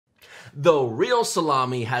The Real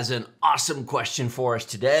Salami has an awesome question for us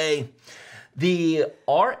today. The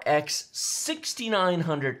RX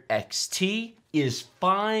 6900 XT is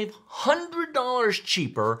 $500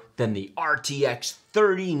 cheaper than the RTX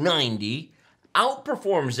 3090,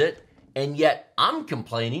 outperforms it, and yet I'm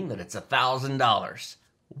complaining that it's $1,000.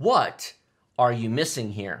 What are you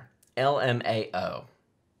missing here? LMAO.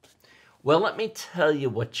 Well, let me tell you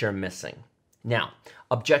what you're missing. Now,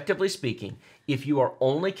 objectively speaking, if you are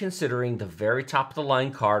only considering the very top of the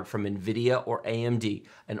line card from NVIDIA or AMD,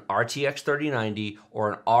 an RTX 3090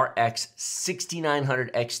 or an RX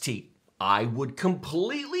 6900 XT, I would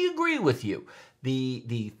completely agree with you. The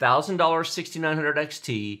 $1,000 6900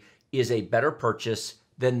 XT is a better purchase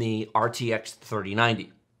than the RTX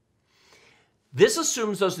 3090. This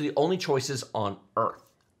assumes those are the only choices on Earth.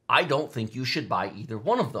 I don't think you should buy either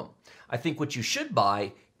one of them. I think what you should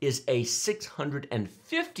buy is a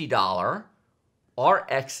 $650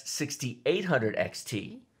 RX 6800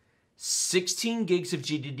 XT, 16 gigs of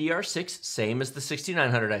GDDR6, same as the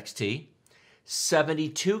 6900 XT,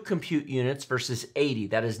 72 compute units versus 80.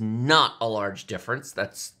 That is not a large difference.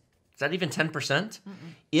 Is that even 10%? Mm-mm.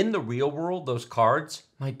 In the real world, those cards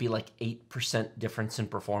might be like 8% difference in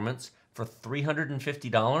performance. For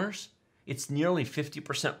 $350, it's nearly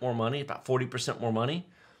 50% more money, about 40% more money.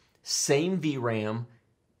 Same VRAM.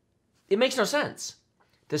 It makes no sense.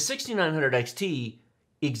 The 6900 XT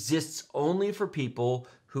exists only for people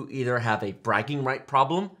who either have a bragging right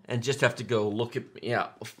problem and just have to go look at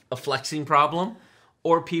a flexing problem,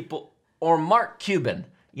 or Mark Cuban,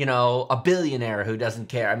 a billionaire who doesn't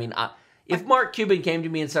care. I mean, if Mark Cuban came to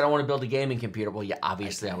me and said, I want to build a gaming computer, well, yeah,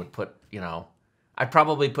 obviously I would put, I'd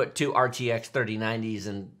probably put 2 RTX 3090s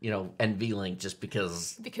and, NVLink just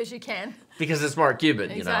because. Because you can. Because it's Mark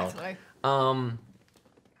Cuban, Exactly.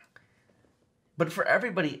 But for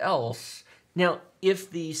everybody else, now, if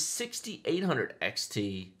the 6800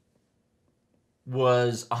 XT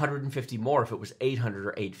was 150 more, if it was 800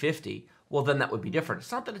 or 850, well, then that would be different.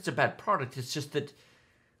 It's not that it's a bad product. It's just that,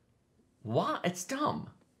 why? It's dumb.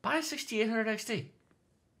 Buy a 6800 XT.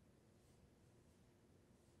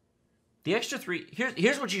 The extra three,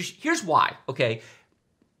 here's why, okay?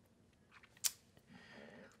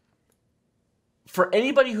 For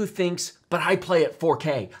anybody who thinks, but I play at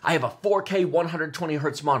 4K, I have a 4K 120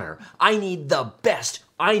 hertz monitor, I need the best,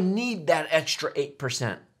 I need that extra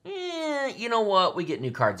 8%. You know what? We get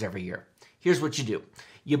new cards every year. Here's what you do.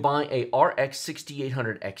 You buy a RX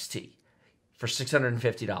 6800 XT for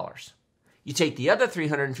 $650. You take the other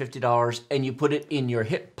 $350 and you put it in your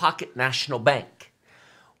hip pocket National Bank.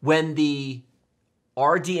 When the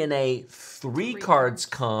RDNA 3 cards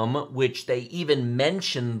come, which they even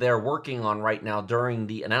mentioned they're working on right now during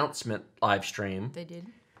the announcement live stream. They did.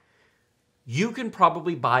 You can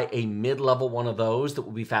probably buy a mid-level one of those that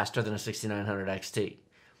will be faster than a 6900 XT.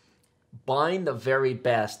 Buying the very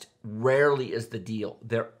best rarely is the deal.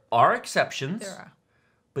 There are exceptions. There are.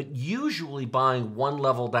 But usually buying one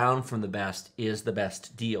level down from the best is the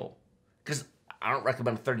best deal. Because I don't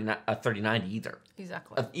recommend a 3090 either.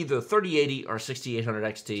 Exactly. Either a 3080 or a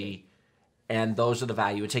 6800 XT, and those are the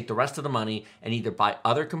value. And take the rest of the money and either buy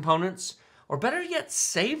other components, or better yet,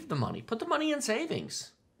 save the money. Put the money in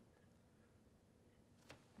savings.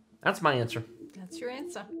 That's my answer. That's your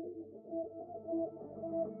answer.